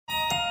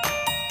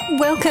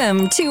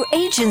Welcome to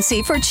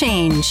Agency for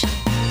Change,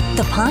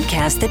 the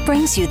podcast that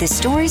brings you the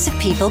stories of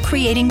people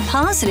creating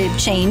positive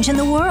change in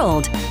the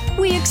world.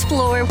 We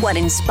explore what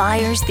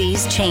inspires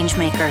these change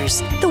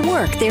makers, the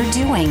work they're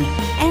doing,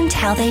 and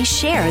how they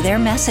share their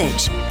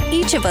message.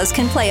 Each of us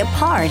can play a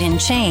part in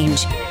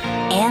change,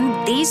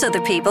 and these are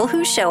the people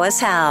who show us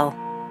how.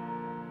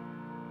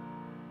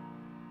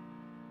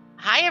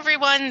 Hi,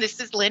 everyone. This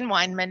is Lynn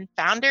Weinman,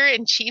 founder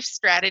and chief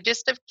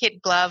strategist of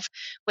Kid Glove,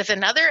 with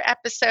another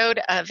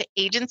episode of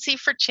Agency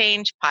for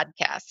Change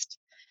podcast.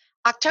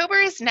 October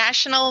is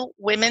National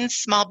Women's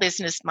Small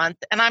Business Month,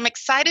 and I'm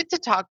excited to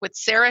talk with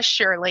Sarah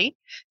Shirley,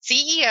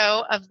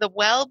 CEO of the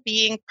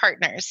Wellbeing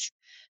Partners.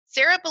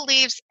 Sarah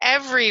believes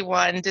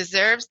everyone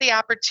deserves the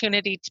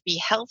opportunity to be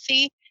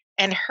healthy,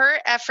 and her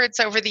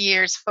efforts over the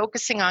years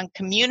focusing on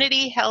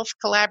community health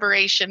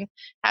collaboration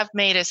have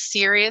made a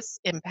serious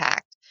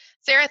impact.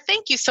 Sarah,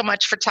 thank you so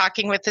much for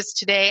talking with us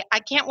today. I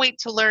can't wait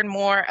to learn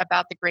more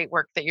about the great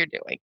work that you're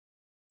doing.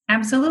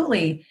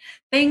 Absolutely.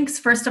 Thanks,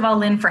 first of all,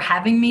 Lynn, for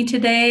having me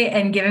today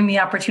and giving me the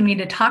opportunity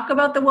to talk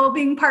about the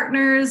Wellbeing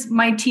Partners.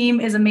 My team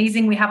is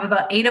amazing. We have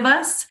about 8 of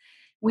us.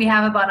 We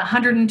have about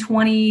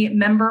 120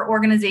 member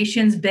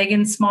organizations, big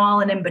and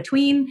small and in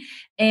between.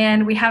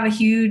 And we have a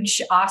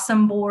huge,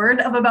 awesome board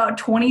of about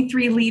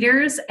 23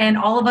 leaders, and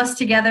all of us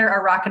together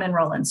are rocking and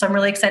rolling. So I'm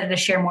really excited to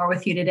share more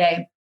with you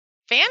today.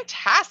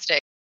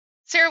 Fantastic.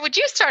 Sarah, would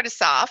you start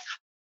us off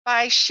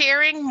by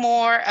sharing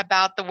more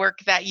about the work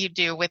that you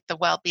do with the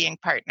Wellbeing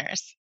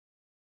Partners?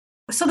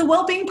 So the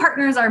Wellbeing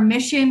Partners, our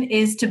mission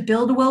is to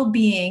build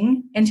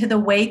well-being into the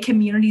way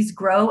communities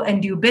grow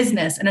and do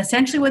business. And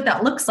essentially what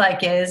that looks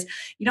like is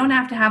you don't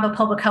have to have a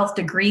public health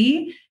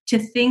degree to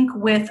think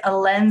with a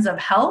lens of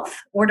health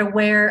or to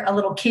wear a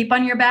little cape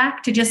on your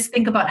back, to just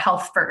think about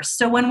health first.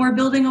 So when we're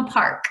building a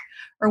park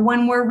or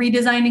when we're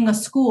redesigning a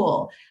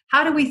school,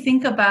 how do we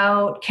think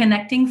about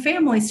connecting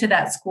families to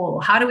that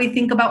school? How do we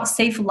think about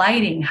safe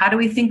lighting? How do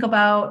we think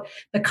about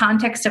the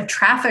context of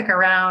traffic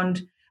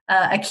around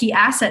a key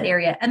asset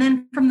area? And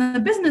then from the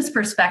business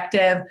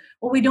perspective,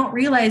 what we don't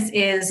realize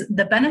is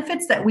the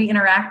benefits that we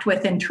interact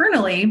with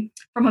internally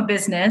from a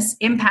business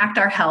impact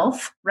our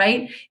health,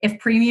 right? If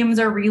premiums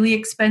are really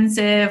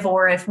expensive,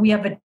 or if we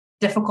have a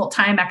difficult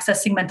time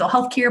accessing mental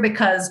health care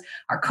because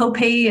our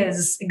copay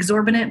is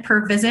exorbitant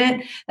per visit,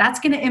 that's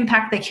going to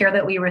impact the care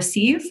that we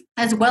receive,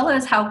 as well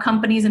as how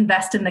companies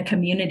invest in the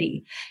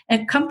community.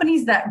 And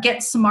companies that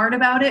get smart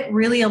about it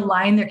really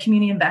align their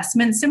community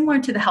investments, similar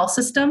to the health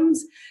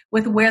systems,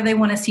 with where they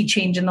want to see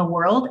change in the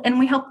world, and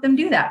we help them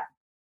do that.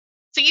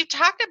 So you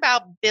talked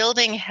about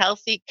building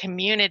healthy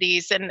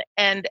communities,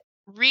 and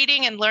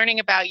reading and learning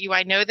about you,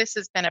 I know this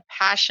has been a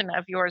passion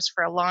of yours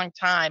for a long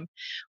time.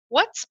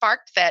 What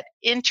sparked that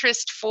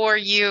interest for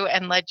you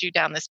and led you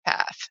down this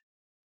path?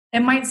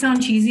 It might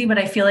sound cheesy, but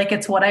I feel like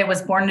it's what I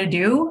was born to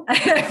do.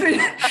 Since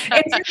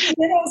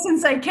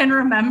I can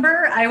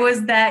remember, I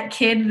was that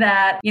kid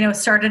that,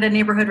 started a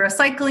neighborhood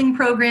recycling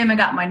program and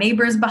got my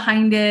neighbors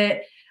behind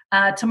it.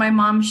 To my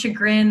mom's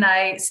chagrin,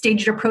 I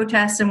staged a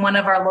protest in one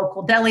of our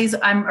local delis.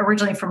 I'm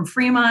originally from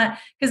Fremont,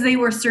 because they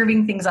were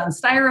serving things on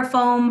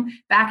styrofoam.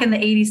 Back in the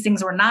 80s,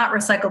 things were not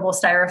recyclable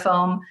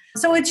styrofoam.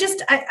 So it's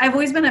just, I've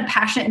always been a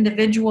passionate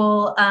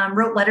individual,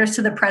 wrote letters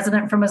to the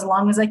president from as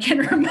long as I can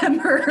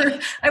remember.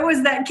 I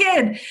was that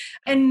kid.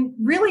 And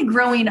really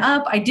growing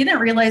up, I didn't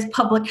realize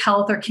public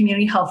health or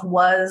community health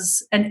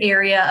was an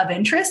area of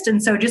interest.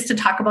 And so just to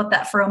talk about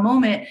that for a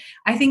moment,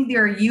 I think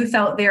there are youth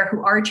out there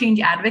who are change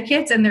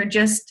advocates, and they're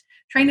just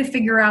trying to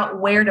figure out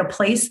where to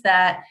place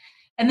that.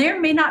 And there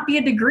may not be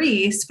a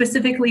degree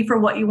specifically for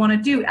what you want to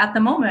do at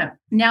the moment.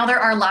 Now there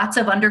are lots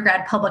of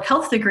undergrad public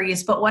health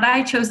degrees, but what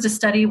I chose to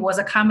study was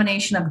a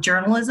combination of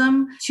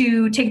journalism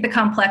to take the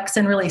complex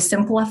and really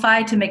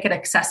simplify to make it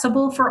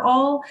accessible for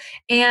all,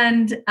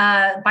 and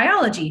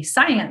biology,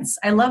 science.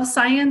 I love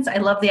science. I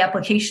love the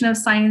application of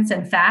science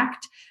and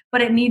fact,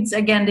 but it needs,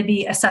 again, to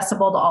be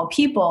accessible to all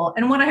people.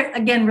 And what I,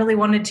 again, really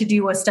wanted to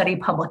do was study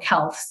public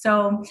health.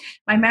 So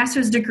my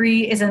master's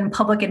degree is in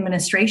public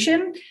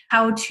administration,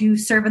 how to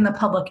serve in the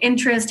public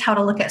interest, how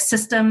to look at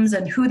systems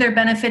and who they're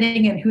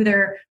benefiting and who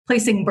they're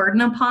placing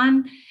burden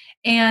upon,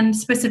 and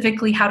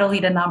specifically how to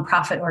lead a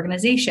nonprofit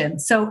organization.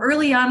 So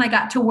early on, I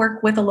got to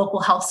work with a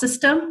local health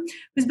system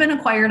who's been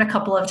acquired a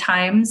couple of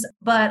times,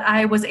 but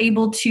I was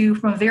able to,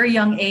 from a very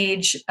young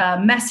age,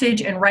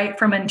 message and write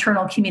from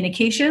internal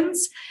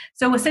communications.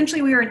 So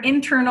essentially, we were an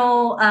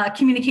internal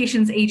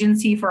communications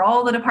agency for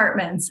all the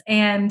departments.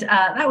 And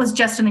that was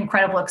just an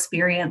incredible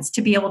experience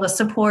to be able to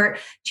support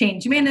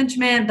change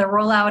management, the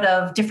rollout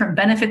of different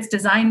benefits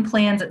design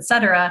plans, et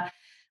cetera.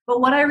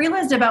 But what I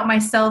realized about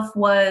myself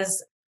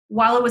was,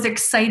 while it was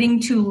exciting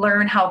to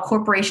learn how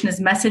corporation is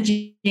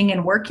messaging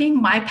and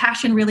working, my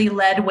passion really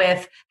led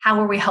with how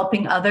are we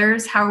helping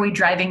others? How are we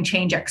driving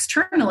change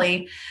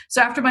externally?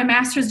 So after my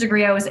master's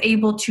degree, I was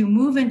able to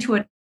move into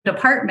a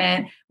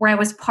department where I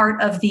was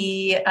part of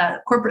the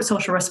corporate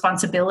social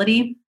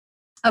responsibility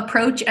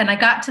approach, and I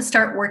got to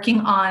start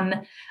working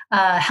on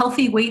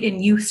healthy weight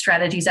and youth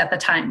strategies at the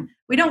time.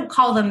 We don't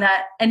call them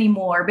that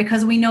anymore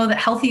because we know that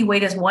healthy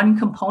weight is one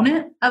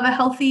component of a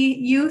healthy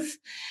youth.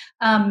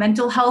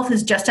 Mental health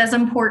is just as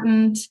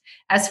important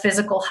as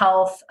physical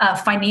health,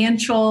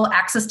 financial,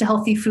 access to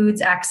healthy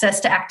foods, access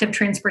to active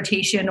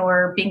transportation,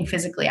 or being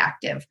physically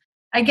active.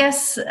 I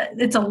guess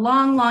it's a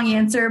long, long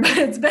answer, but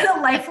it's been a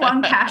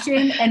lifelong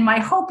passion. And my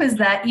hope is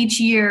that each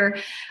year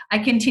I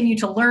continue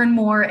to learn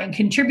more and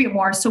contribute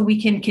more so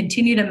we can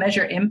continue to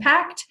measure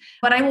impact.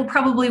 But I will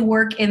probably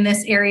work in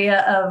this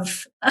area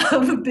of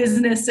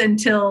business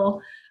until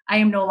I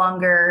am no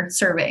longer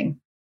serving.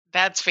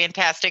 That's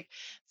fantastic.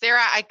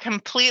 Sarah, I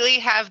completely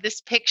have this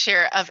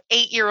picture of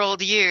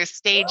 8-year-old you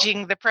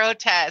staging the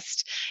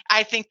protest.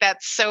 I think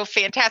that's so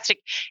fantastic.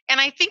 And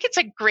I think it's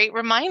a great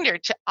reminder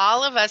to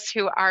all of us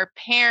who are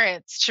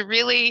parents to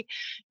really,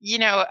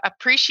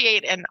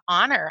 appreciate and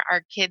honor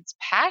our kids'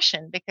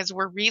 passion, because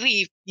we're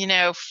really,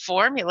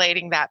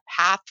 formulating that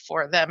path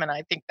for them. And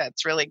I think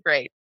that's really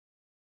great.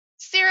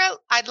 Sarah,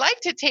 I'd like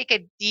to take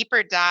a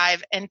deeper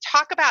dive and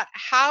talk about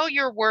how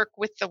your work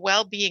with the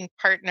Wellbeing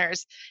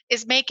Partners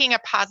is making a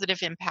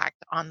positive impact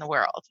on the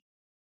world.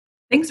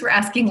 Thanks for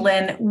asking,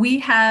 Lynn. We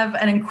have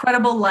an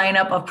incredible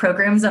lineup of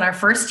programs in our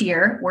first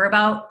year. We're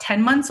about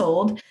 10 months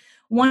old.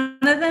 One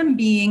of them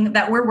being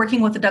that we're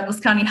working with the Douglas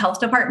County Health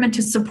Department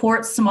to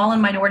support small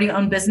and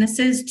minority-owned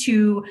businesses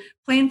to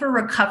plan for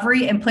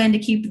recovery and plan to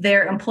keep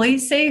their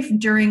employees safe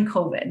during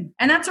COVID.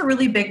 And that's a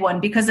really big one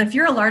because if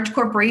you're a large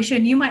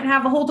corporation, you might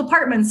have a whole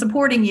department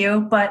supporting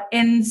you, but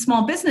in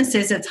small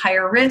businesses, it's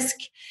higher risk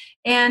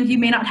and you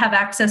may not have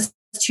access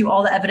to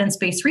all the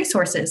evidence-based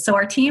resources. So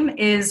our team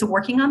is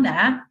working on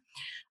that.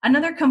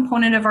 Another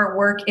component of our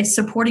work is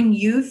supporting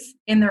youth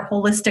in their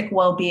holistic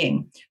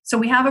well-being. So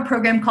we have a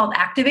program called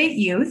Activate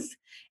Youth.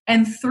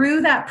 And through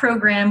that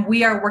program,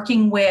 we are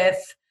working with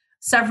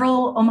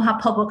several Omaha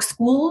public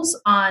schools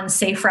on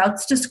safe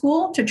routes to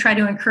school to try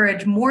to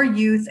encourage more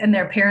youth and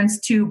their parents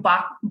to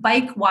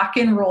bike, walk,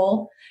 and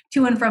roll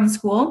to and from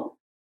school.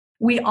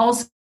 We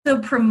also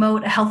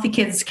promote a Healthy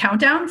Kids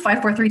Countdown,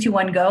 5, 4, 3, 2,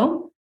 1,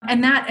 go.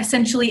 And that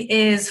essentially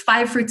is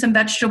 5 fruits and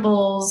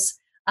vegetables,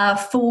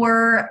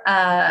 4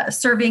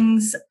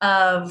 servings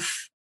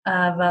of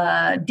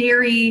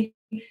dairy.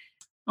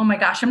 Oh my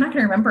gosh, I'm not going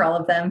to remember all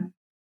of them.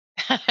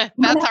 That's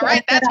all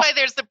right. That's why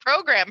there's the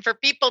program for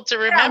people to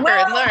remember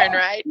and learn,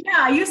 right? Yeah,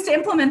 I used to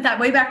implement that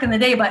way back in the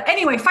day. But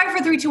anyway, 5,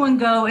 4, 3, 2, 1,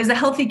 go is a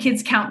Healthy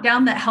Kids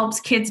Countdown that helps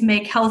kids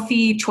make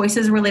healthy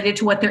choices related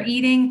to what they're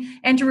eating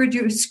and to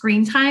reduce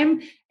screen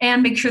time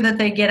and make sure that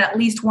they get at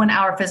least 1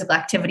 hour physical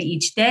activity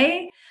each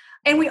day.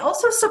 And we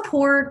also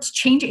support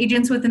change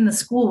agents within the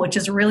school, which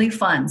is really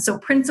fun. So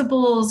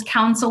principals,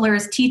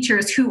 counselors,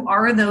 teachers who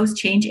are those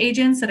change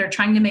agents that are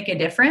trying to make a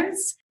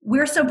difference,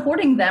 we're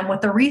supporting them with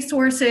the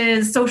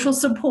resources, social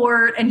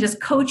support, and just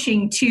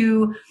coaching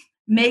to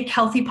make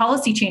healthy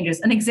policy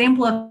changes. An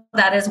example of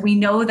that is we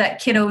know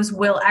that kiddos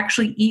will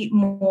actually eat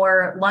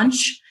more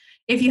lunch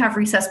if you have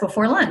recess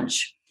before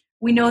lunch.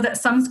 We know that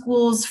some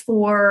schools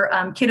for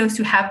kiddos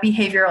who have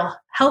behavioral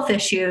health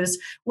issues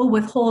will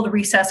withhold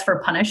recess for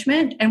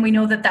punishment. And we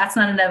know that that's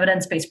not an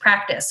evidence-based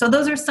practice. So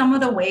those are some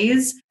of the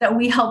ways that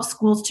we help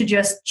schools to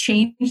just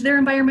change their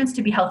environments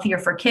to be healthier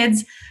for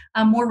kids,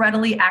 more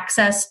readily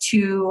access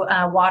to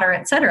water,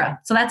 et cetera.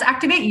 So that's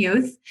Activate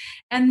Youth.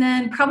 And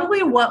then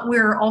probably what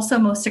we're also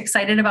most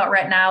excited about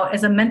right now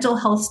is a mental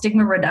health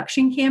stigma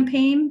reduction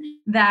campaign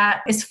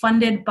that is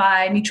funded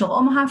by Mutual of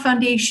Omaha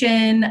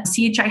Foundation,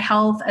 CHI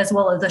Health, as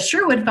well as the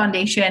Sherwood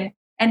Foundation.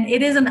 And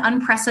it is an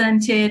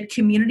unprecedented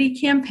community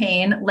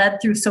campaign led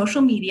through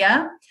social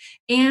media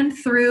and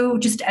through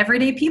just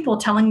everyday people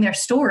telling their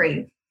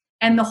story.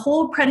 And the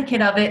whole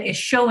predicate of it is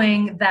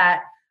showing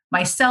that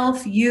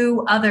myself,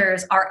 you,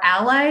 others are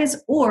allies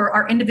or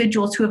are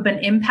individuals who have been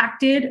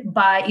impacted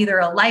by either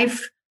a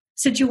life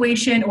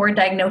situation or a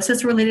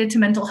diagnosis related to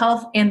mental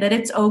health, and that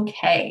it's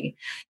okay,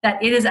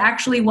 that it is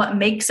actually what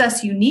makes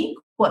us unique,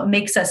 what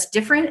makes us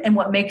different, and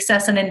what makes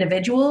us an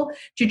individual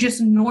to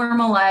just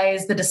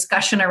normalize the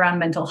discussion around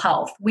mental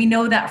health. We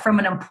know that from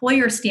an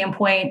employer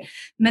standpoint,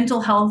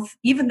 mental health,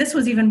 this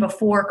was even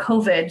before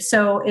COVID,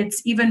 so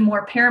it's even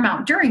more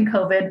paramount during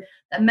COVID,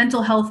 that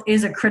mental health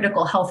is a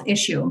critical health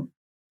issue.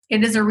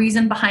 It is a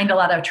reason behind a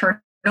lot of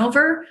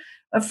turnover.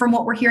 From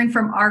what we're hearing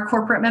from our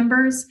corporate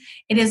members,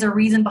 it is a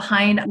reason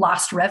behind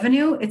lost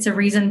revenue. It's a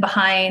reason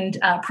behind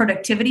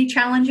productivity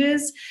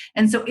challenges.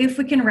 And so if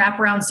we can wrap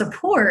around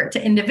support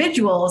to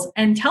individuals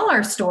and tell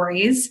our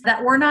stories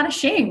that we're not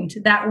ashamed,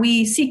 that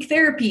we seek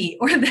therapy,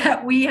 or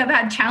that we have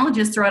had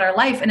challenges throughout our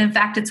life. And in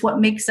fact, it's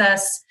what makes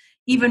us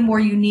even more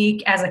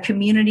unique as a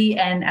community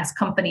and as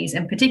companies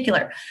in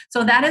particular.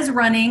 So that is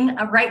running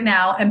right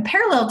now. And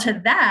parallel to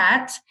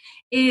that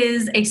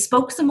is a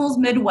Spokesimals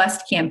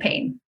Midwest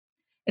campaign.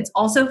 It's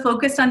also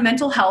focused on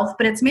mental health,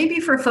 but it's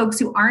maybe for folks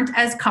who aren't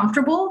as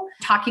comfortable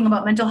talking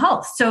about mental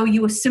health. So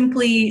you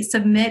simply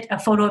submit a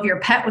photo of your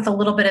pet with a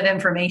little bit of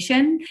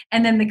information,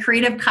 and then the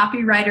creative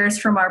copywriters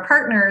from our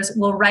partners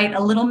will write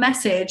a little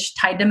message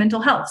tied to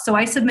mental health. So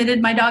I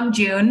submitted my dog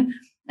June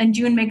and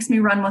June makes me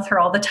run with her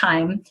all the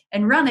time.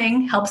 And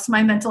running helps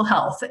my mental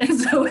health. And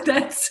so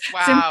that's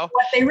simply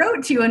what they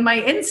wrote to in my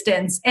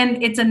instance.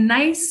 And it's a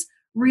nice,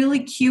 really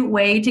cute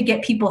way to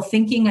get people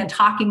thinking and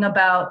talking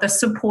about the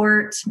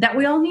support that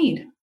we all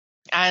need.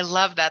 I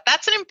love that.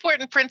 That's an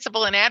important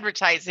principle in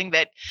advertising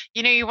that,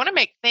 you want to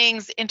make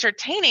things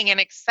entertaining and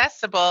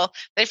accessible.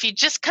 That if you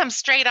just come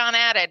straight on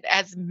at it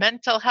as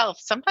mental health,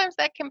 sometimes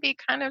that can be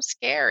kind of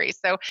scary.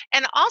 So,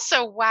 and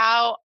also,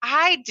 wow,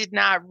 I did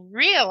not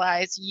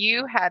realize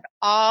you had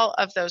all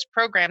of those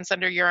programs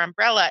under your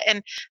umbrella.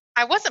 And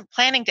I wasn't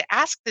planning to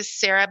ask this,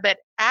 Sarah, but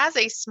as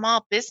a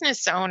small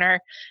business owner,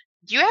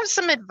 do you have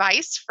some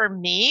advice for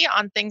me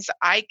on things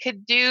I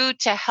could do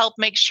to help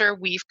make sure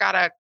we've got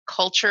a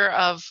culture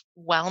of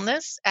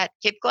wellness at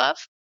Kid Glove?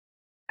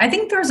 I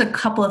think there's a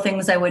couple of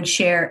things I would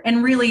share.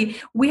 And really,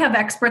 we have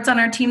experts on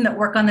our team that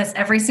work on this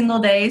every single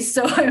day.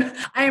 So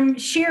I'm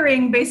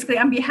sharing basically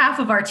on behalf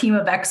of our team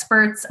of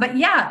experts. But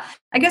yeah,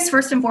 I guess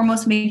first and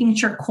foremost, making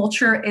sure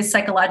culture is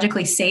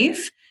psychologically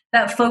safe,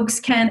 that folks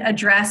can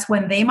address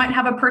when they might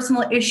have a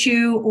personal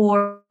issue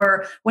or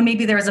when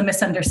maybe there's a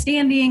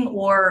misunderstanding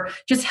or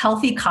just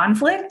healthy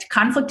conflict.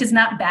 Conflict is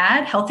not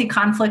bad. Healthy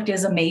conflict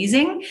is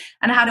amazing,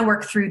 and how to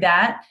work through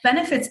that.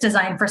 Benefits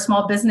design for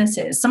small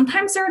businesses.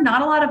 Sometimes there are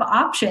not a lot of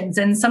options,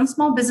 and some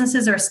small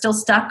businesses are still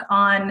stuck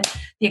on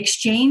the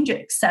exchange,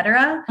 et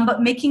cetera.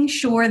 But making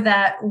sure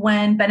that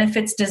when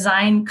benefits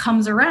design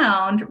comes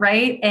around,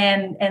 right,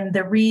 and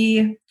the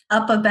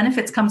re-up of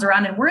benefits comes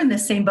around, and we're in the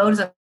same boat as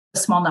a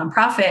small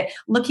nonprofit,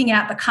 looking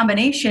at the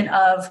combination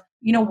of,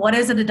 what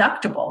is a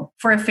deductible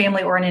for a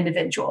family or an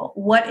individual?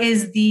 What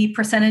is the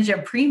percentage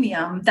of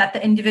premium that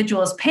the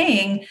individual is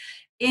paying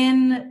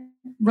in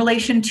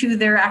relation to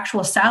their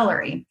actual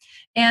salary?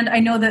 And I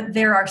know that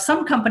there are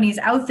some companies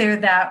out there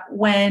that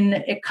when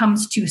it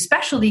comes to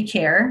specialty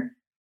care,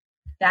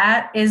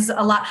 that is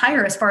a lot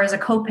higher as far as a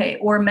copay,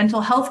 or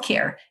mental health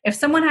care. If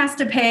someone has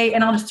to pay,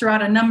 and I'll just throw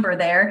out a number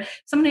there,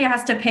 somebody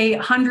has to pay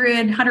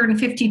 $100,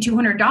 $150,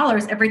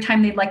 $200 every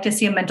time they'd like to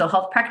see a mental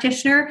health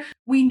practitioner,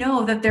 we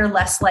know that they're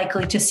less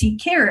likely to seek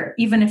care,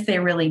 even if they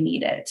really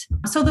need it.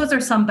 So those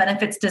are some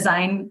benefits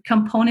design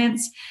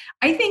components.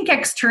 I think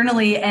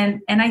externally,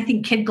 and I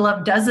think Kid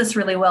Glove does this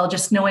really well,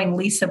 just knowing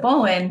Lisa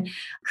Bowen,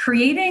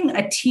 creating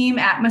a team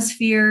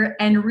atmosphere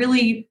and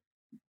really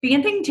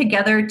banding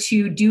together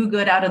to do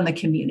good out in the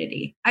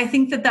community. I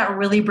think that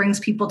really brings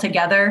people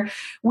together.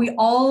 We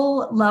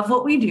all love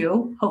what we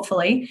do,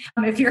 hopefully.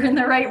 If you're in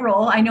the right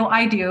role, I know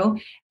I do.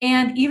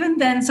 And even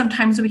then,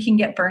 sometimes we can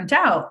get burnt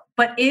out.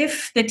 But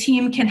if the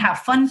team can have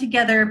fun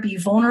together, be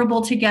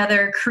vulnerable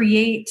together,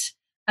 create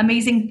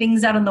amazing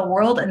things out in the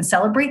world and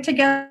celebrate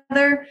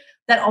together,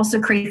 that also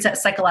creates that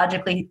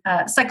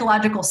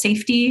psychological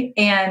safety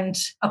and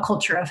a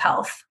culture of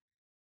health.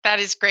 That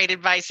is great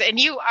advice. And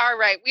you are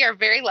right. We are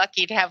very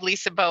lucky to have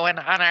Lisa Bowen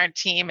on our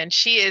team, and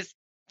she is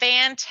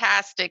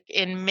fantastic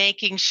in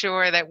making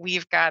sure that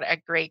we've got a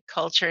great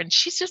culture. And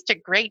she's just a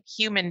great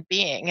human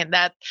being, and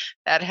that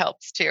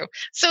helps too.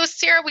 So,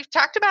 Sarah, we've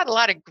talked about a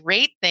lot of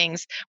great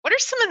things. What are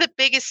some of the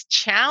biggest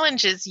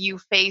challenges you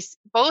face,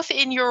 both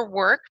in your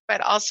work, but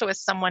also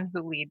as someone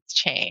who leads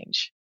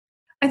change?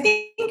 I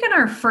think in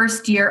our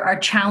first year, our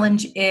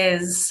challenge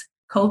is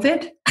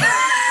COVID.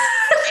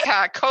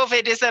 Yeah,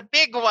 COVID is a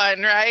big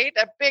one, right?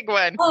 A big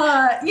one.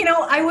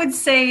 I would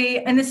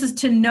say, and this is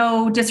to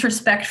no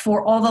disrespect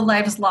for all the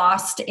lives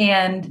lost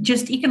and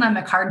just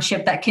economic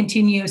hardship that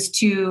continues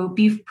to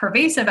be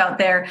pervasive out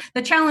there.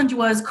 The challenge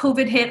was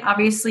COVID hit,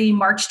 obviously,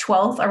 March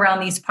 12th around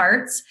these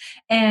parts.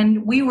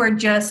 And we were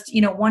just,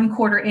 1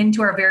 quarter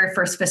into our very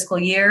first fiscal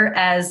year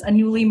as a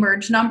newly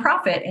merged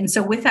nonprofit. And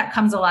so with that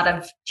comes a lot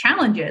of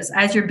challenges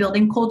as you're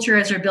building culture,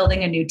 as you're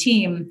building a new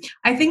team.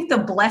 I think the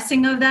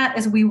blessing of that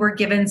is we were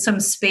given some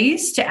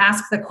space to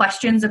ask the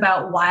questions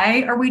about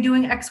why are we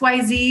doing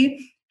XYZ?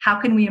 How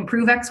can we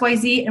improve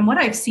XYZ? And what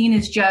I've seen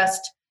is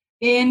just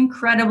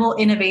incredible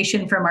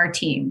innovation from our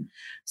team.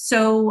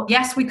 So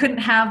yes, we couldn't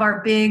have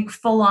our big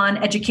full-on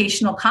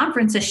educational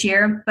conference this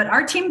year, but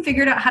our team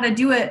figured out how to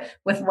do it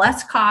with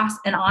less cost,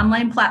 an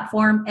online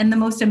platform, and the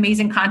most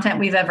amazing content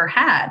we've ever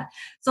had.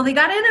 So they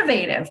got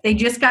innovative. They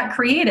just got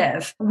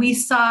creative. We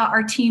saw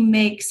our team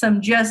make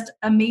some just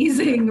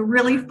amazing,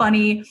 really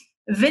funny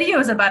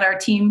videos about our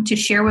team to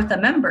share with the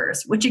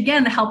members, which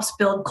again helps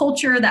build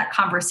culture, that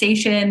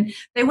conversation.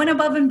 They went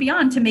above and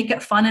beyond to make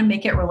it fun and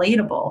make it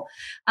relatable.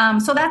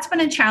 So that's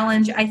been a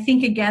challenge. I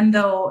think, again,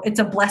 though, it's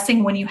a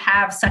blessing when you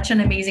have such an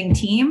amazing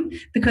team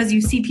because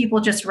you see people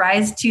just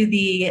rise to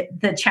the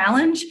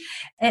challenge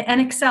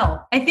and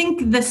excel. I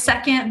think the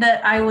second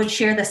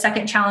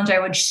challenge I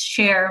would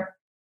share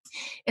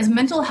is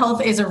mental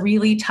health is a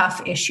really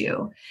tough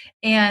issue.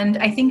 And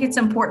I think it's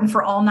important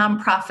for all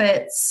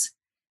nonprofits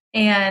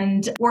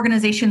and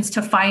organizations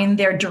to find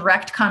their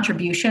direct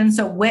contribution.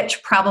 So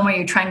which problem are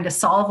you trying to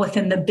solve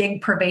within the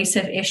big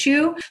pervasive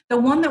issue? The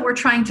one that we're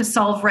trying to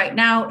solve right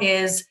now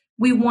is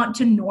we want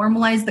to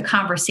normalize the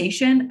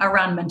conversation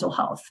around mental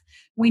health.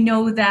 We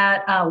know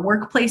that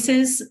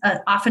workplaces,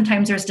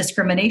 oftentimes there's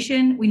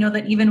discrimination. We know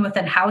that even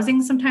within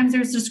housing, sometimes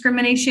there's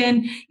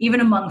discrimination,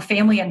 even among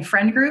family and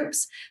friend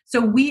groups. So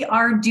we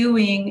are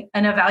doing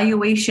an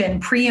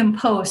evaluation pre and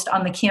post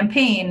on the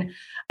campaign,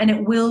 and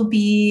it will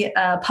be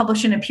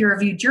published in a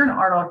peer-reviewed journal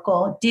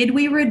article. Did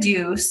we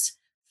reduce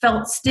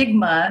felt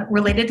stigma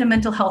related to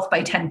mental health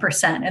by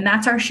 10%? And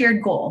that's our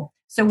shared goal.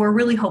 So we're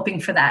really hoping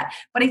for that.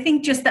 But I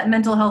think just that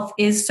mental health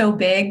is so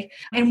big.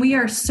 And we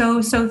are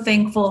so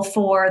thankful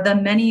for the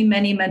many,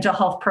 many mental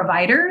health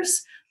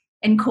providers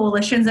and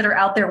coalitions that are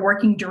out there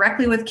working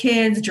directly with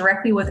kids,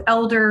 directly with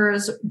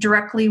elders,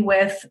 directly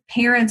with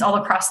parents all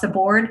across the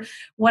board.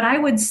 What I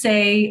would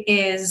say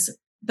is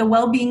the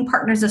Wellbeing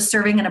Partners is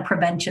serving in a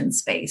prevention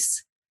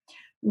space.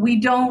 We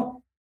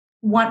don't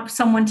want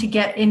someone to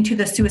get into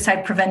the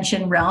suicide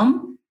prevention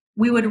realm.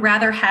 We would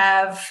rather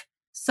have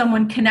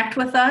someone connect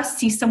with us,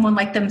 see someone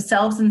like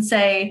themselves and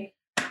say,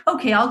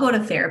 okay, I'll go to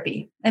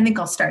therapy. I think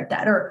I'll start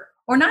that. Or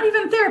not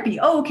even therapy.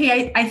 Oh,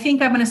 okay, I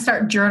think I'm going to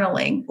start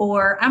journaling,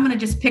 or I'm going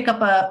to just pick up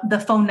the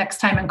phone next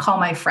time and call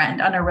my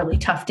friend on a really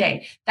tough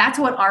day. That's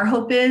what our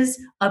hope is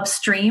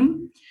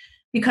upstream,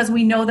 because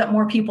we know that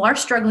more people are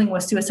struggling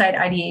with suicide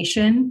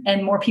ideation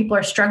and more people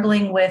are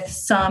struggling with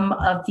some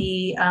of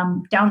the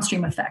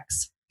downstream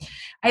effects.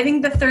 I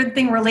think the third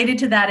thing related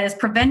to that is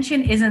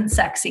prevention isn't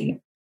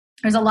sexy.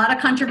 There's a lot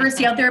of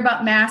controversy out there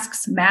about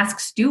masks.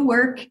 Masks do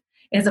work.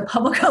 It is a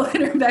public health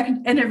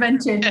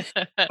intervention.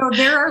 So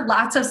there are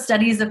lots of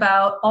studies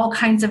about all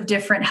kinds of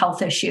different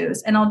health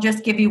issues. And I'll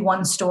just give you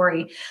one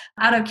story.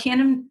 Out of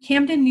Camden,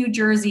 New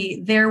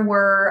Jersey, there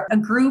were a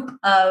group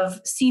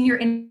of senior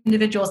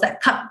individuals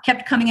that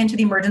kept coming into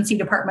the emergency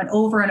department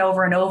over and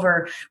over and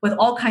over with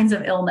all kinds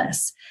of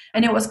illness.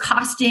 And it was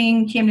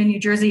costing Camden, New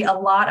Jersey a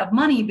lot of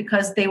money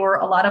because they were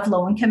a lot of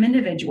low-income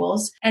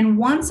individuals. And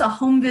once a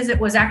home visit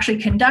was actually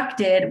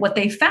conducted, what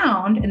they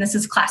found, and this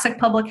is classic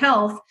public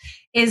health,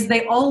 is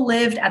they all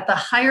lived at the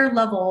higher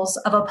levels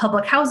of a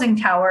public housing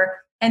tower,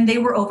 and they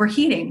were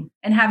overheating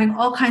and having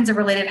all kinds of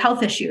related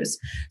health issues.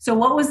 So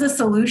what was the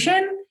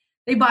solution?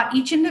 They bought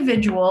each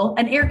individual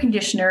an air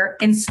conditioner,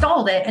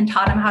 installed it, and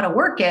taught them how to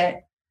work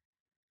it.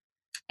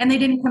 And they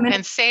didn't come in.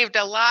 And saved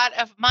a lot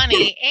of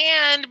money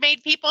and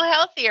made people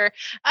healthier.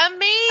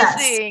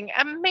 Amazing. Yes.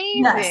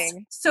 Amazing. Yes.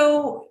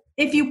 So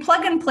if you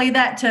plug and play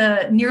that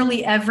to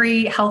nearly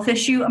every health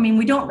issue, I mean,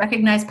 we don't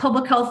recognize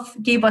public health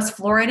gave us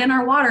fluoride in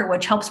our water,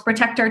 which helps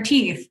protect our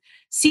teeth,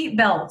 seat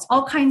belts,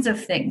 all kinds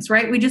of things,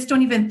 right? We just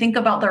don't even think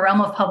about the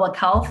realm of public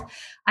health.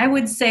 I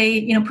would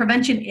say,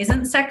 prevention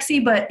isn't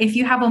sexy, but if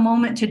you have a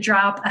moment to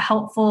drop a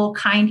helpful,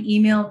 kind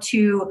email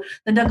to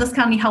the Douglas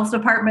County Health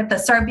Department, the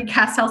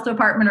Sarpy-Cass Health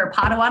Department, or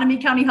Potawatomi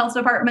County Health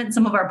Department,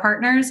 some of our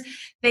partners,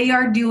 they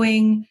are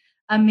doing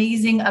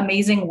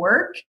amazing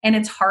work, and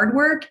it's hard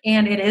work,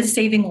 and it is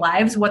saving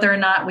lives, whether or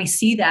not we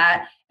see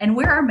that. And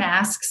wear our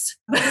masks.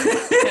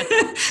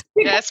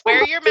 Yes,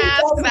 wear your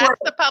mask. That's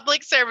the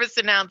public service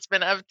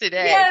announcement of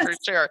today, yes. For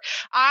sure.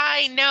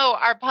 I know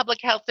our public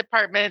health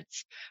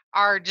departments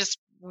are just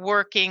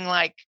working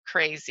like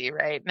crazy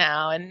right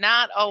now, and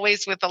not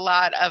always with a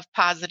lot of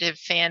positive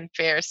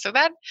fanfare. So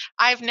that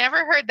I've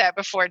never heard that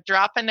before.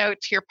 Drop a note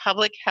to your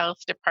public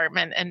health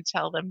department and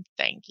tell them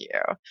thank you.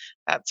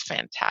 That's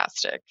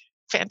fantastic.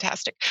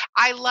 Fantastic.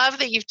 I love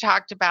that you've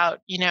talked about,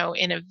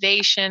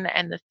 innovation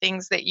and the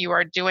things that you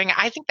are doing.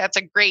 I think that's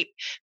a great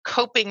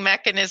coping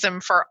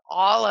mechanism for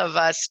all of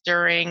us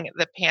during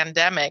the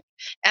pandemic.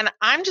 And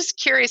I'm just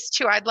curious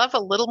too, I'd love a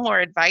little more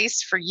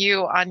advice for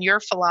you on your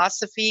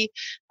philosophy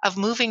of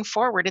moving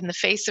forward in the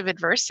face of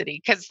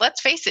adversity. Because let's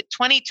face it,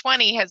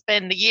 2020 has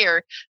been the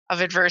year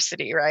of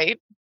adversity, right?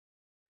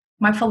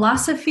 My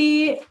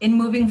philosophy in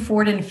moving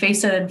forward in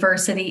face of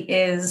adversity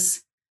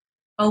is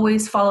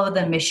always follow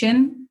the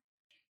mission.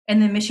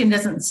 And the mission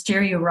doesn't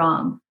steer you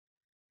wrong.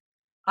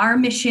 Our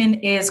mission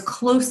is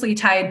closely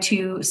tied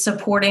to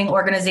supporting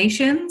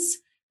organizations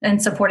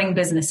and supporting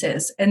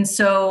businesses. And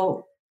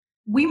so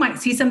we might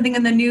see something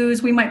in the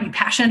news, we might be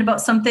passionate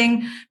about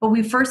something, but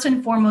we first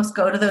and foremost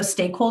go to those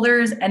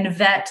stakeholders and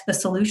vet the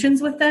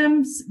solutions with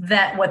them,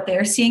 vet what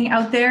they're seeing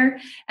out there,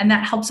 and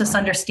that helps us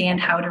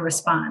understand how to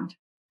respond.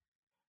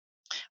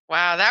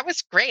 Wow, that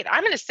was great.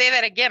 I'm going to say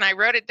that again. I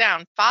wrote it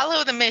down.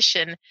 Follow the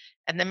mission,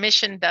 and the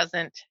mission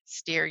doesn't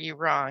steer you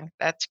wrong.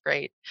 That's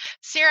great.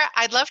 Sarah,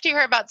 I'd love to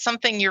hear about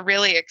something you're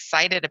really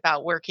excited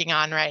about working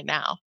on right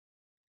now.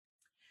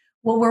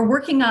 What we're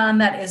working on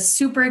that is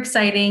super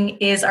exciting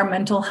is our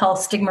mental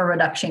health stigma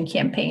reduction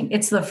campaign.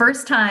 It's the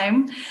first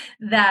time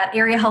that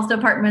area health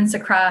departments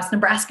across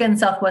Nebraska and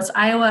Southwest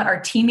Iowa are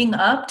teaming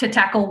up to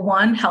tackle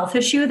one health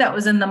issue that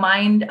was in the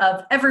mind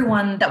of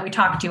everyone that we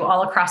talked to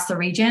all across the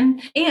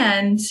region.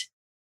 And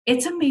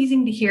it's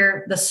amazing to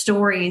hear the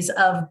stories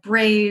of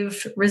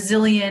brave,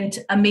 resilient,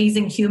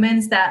 amazing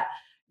humans that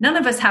none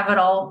of us have it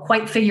all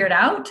quite figured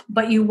out,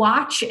 but you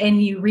watch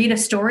and you read a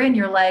story and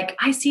you're like,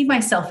 I see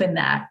myself in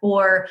that,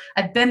 or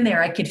I've been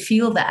there, I could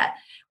feel that,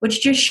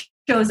 which just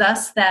shows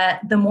us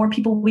that the more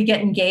people we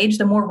get engaged,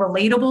 the more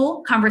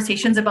relatable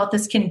conversations about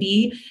this can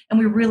be. And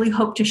we really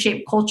hope to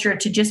shape culture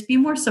to just be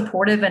more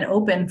supportive and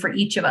open for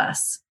each of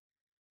us.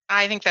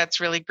 I think that's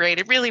really great.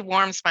 It really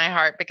warms my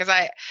heart because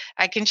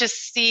I can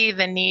just see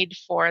the need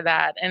for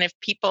that. And if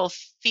people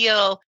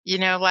feel,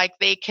 like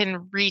they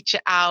can reach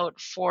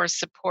out for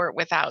support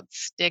without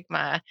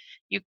stigma,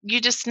 you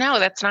just know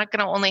that's not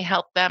going to only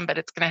help them, but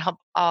it's going to help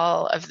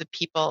all of the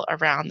people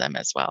around them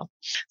as well.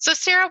 So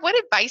Sarah,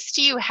 what advice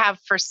do you have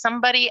for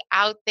somebody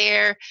out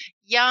there,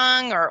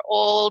 young or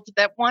old,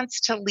 that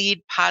wants to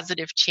lead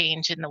positive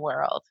change in the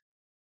world?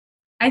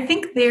 I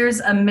think there's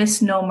a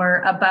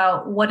misnomer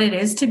about what it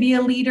is to be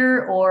a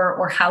leader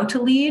or how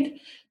to lead.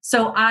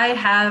 So I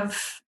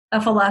have a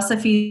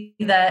philosophy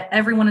that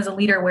everyone is a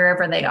leader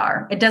wherever they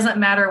are. It doesn't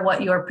matter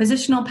what your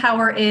positional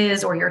power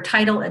is or your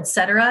title,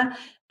 etc.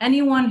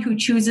 Anyone who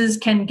chooses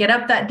can get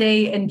up that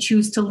day and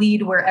choose to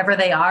lead wherever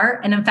they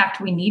are. And in fact,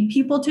 we need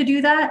people to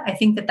do that. I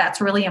think that that's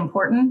really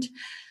important.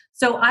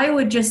 So I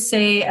would just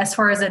say, as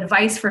far as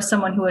advice for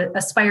someone who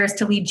aspires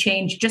to lead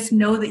change, just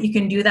know that you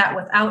can do that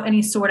without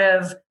any sort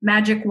of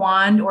magic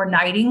wand or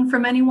knighting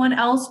from anyone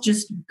else.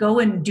 Just go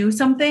and do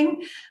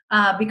something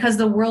because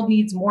the world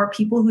needs more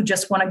people who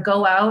just want to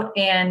go out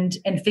and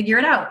figure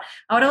it out.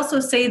 I would also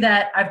say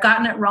that I've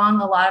gotten it wrong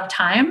a lot of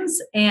times,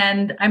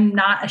 and I'm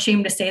not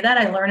ashamed to say that.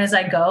 I learn as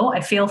I go.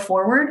 I fail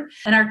forward.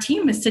 And our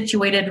team is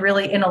situated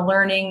really in a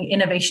learning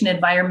innovation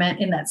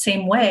environment in that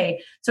same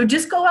way. So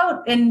just go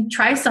out and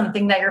try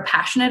something that you're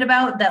passionate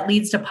about that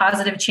leads to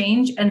positive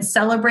change and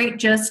celebrate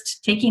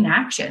just taking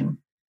action.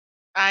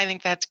 I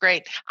think that's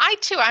great.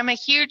 I'm a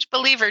huge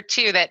believer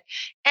too, that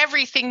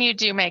everything you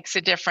do makes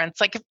a difference.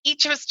 Like if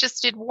each of us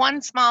just did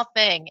one small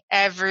thing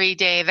every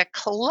day, the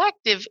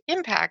collective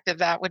impact of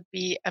that would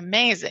be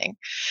amazing.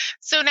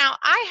 So now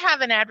I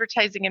have an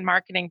advertising and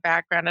marketing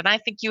background, and I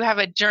think you have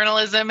a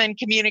journalism and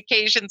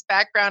communications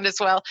background as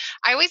well.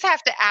 I always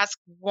have to ask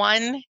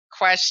one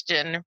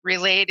question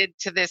related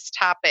to this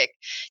topic.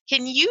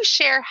 Can you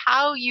share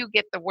how you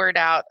get the word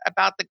out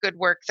about the good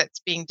work that's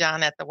being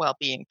done at the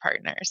Wellbeing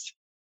Partners?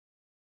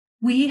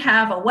 We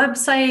have a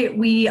website.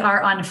 We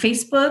are on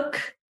Facebook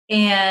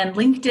and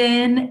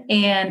LinkedIn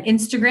and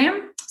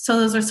Instagram. So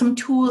those are some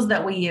tools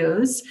that we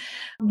use.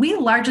 We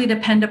largely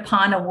depend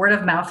upon a word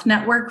of mouth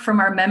network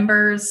from our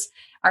members,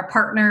 our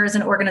partners,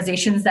 and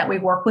organizations that we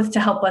work with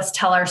to help us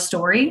tell our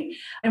story.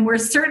 And we're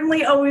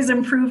certainly always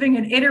improving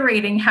and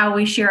iterating how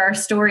we share our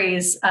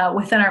stories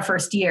within our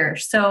first year.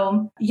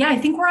 So yeah, I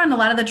think we're on a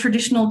lot of the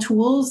traditional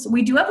tools.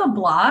 We do have a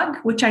blog,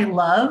 which I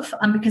love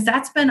because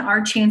that's been our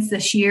chance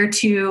this year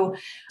to,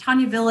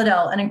 Tanya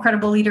Villadel, an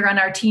incredible leader on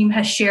our team,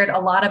 has shared a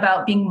lot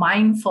about being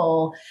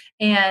mindful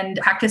and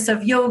practice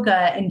of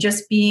yoga and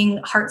just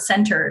being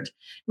heart-centered.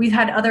 We've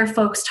had other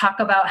folks talk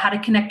about how to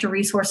connect to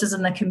resources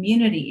in the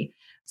community.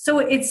 So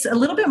it's a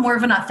little bit more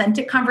of an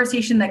authentic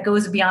conversation that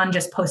goes beyond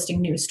just posting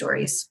news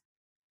stories.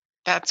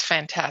 That's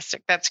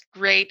fantastic. That's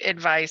great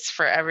advice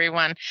for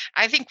everyone.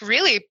 I think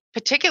really,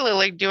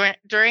 particularly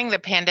during the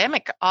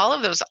pandemic, all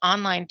of those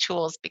online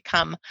tools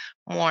become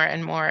more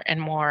and more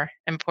and more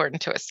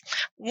important to us.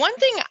 One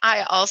thing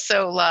I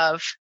also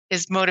love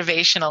is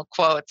motivational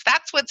quotes.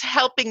 That's what's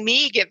helping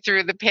me get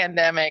through the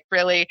pandemic,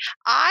 really.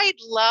 I'd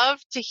love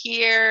to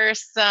hear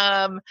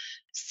some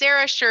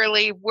Sarah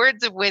Shirley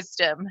words of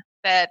wisdom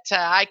that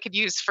I could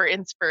use for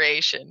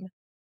inspiration.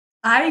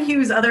 I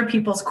use other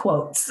people's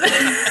quotes.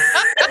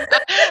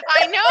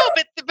 I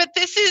know, but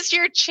this is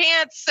your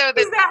chance so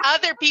that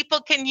other people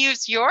can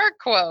use your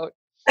quote.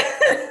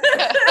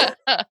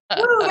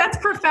 Ooh, that's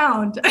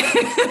profound.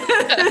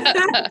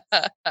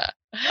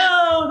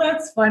 Oh,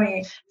 that's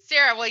funny.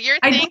 Sarah, well, you're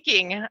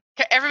thinking,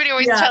 everybody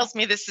always tells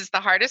me this is the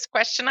hardest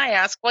question I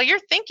ask. Well, you're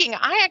thinking,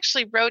 I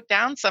actually wrote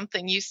down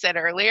something you said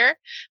earlier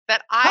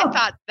that I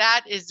thought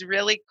that is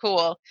really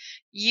cool.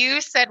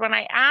 You said when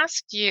I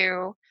asked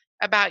you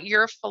about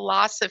your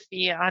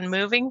philosophy on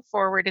moving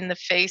forward in the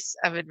face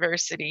of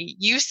adversity,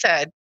 you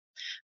said,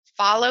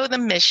 follow the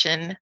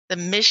mission. The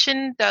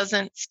mission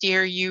doesn't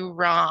steer you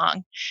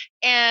wrong.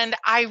 And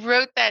I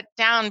wrote that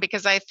down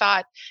because I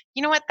thought,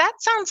 you know what, that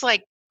sounds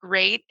like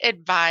great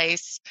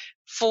advice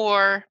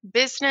for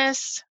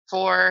business,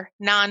 for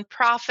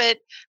nonprofit,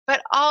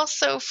 but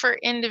also for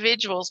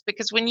individuals.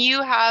 Because when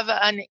you have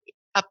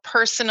a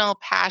personal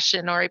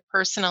passion or a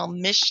personal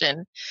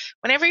mission,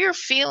 whenever you're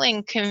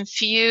feeling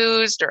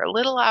confused or a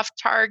little off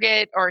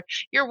target, or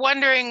you're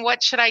wondering,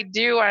 what should I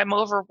do? I'm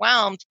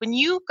overwhelmed. When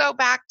you go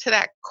back to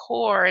that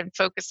core and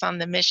focus on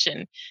the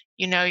mission,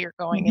 you know you're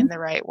going in the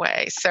right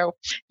way. So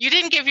you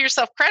didn't give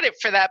yourself credit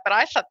for that, but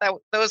I thought that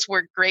those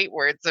were great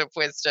words of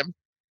wisdom.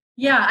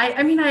 Yeah,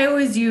 I mean, I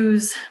always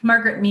use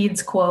Margaret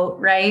Mead's quote,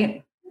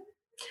 right?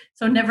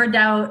 So never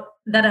doubt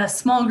that a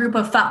small group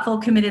of thoughtful,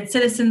 committed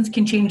citizens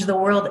can change the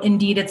world.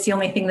 Indeed, it's the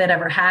only thing that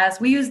ever has.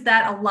 We use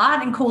that a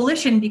lot in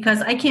Coalition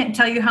because I can't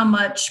tell you how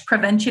much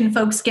prevention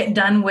folks get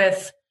done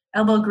with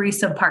elbow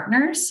grease of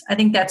partners. I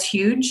think that's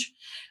huge.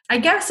 I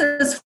guess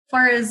as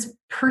far as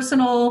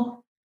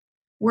personal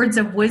words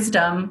of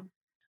wisdom,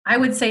 I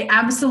would say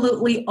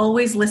absolutely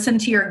always listen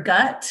to your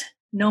gut,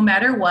 no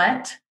matter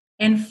what,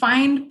 and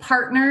find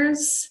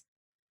partners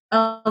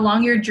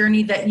along your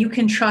journey that you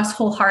can trust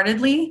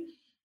wholeheartedly,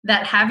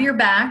 that have your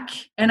back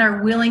and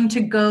are willing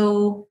to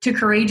go to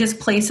courageous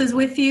places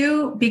with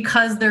you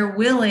because they're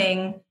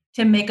willing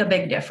to make a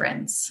big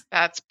difference.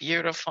 That's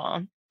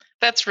beautiful.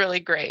 That's really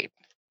great.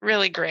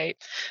 Really great.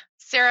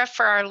 Sarah,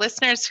 for our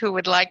listeners who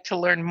would like to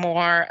learn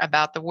more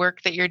about the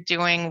work that you're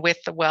doing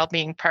with the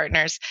Wellbeing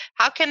Partners,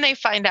 how can they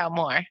find out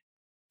more?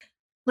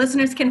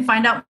 Listeners can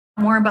find out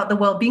more about the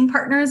Wellbeing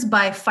Partners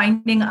by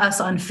finding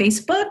us on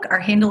Facebook. Our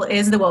handle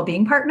is the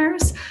Wellbeing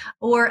Partners,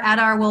 or at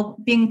our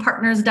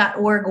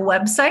wellbeingpartners.org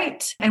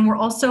website. And we're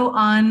also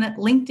on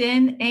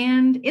LinkedIn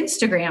and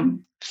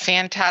Instagram.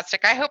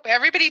 Fantastic. I hope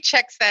everybody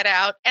checks that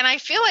out. And I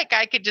feel like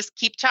I could just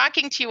keep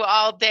talking to you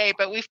all day,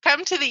 but we've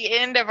come to the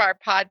end of our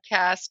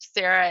podcast,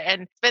 Sarah,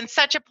 and it's been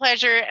such a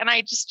pleasure. And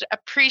I just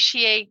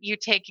appreciate you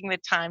taking the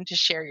time to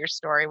share your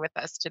story with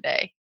us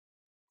today.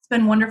 It's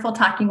been wonderful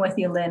talking with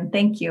you, Lynn.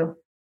 Thank you.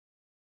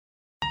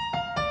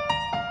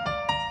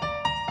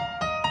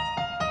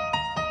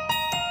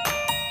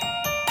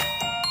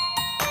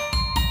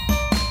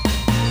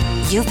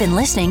 You've been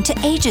listening to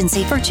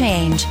Agency for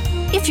Change.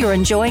 If you're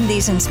enjoying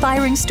these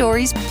inspiring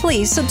stories,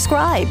 please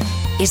subscribe.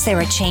 Is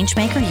there a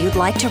changemaker you'd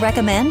like to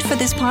recommend for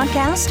this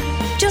podcast?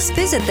 Just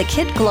visit the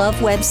Kid Glove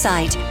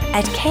website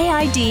at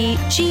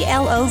kidglov.com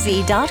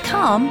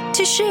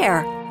to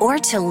share or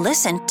to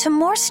listen to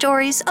more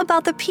stories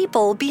about the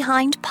people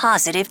behind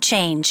positive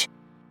change.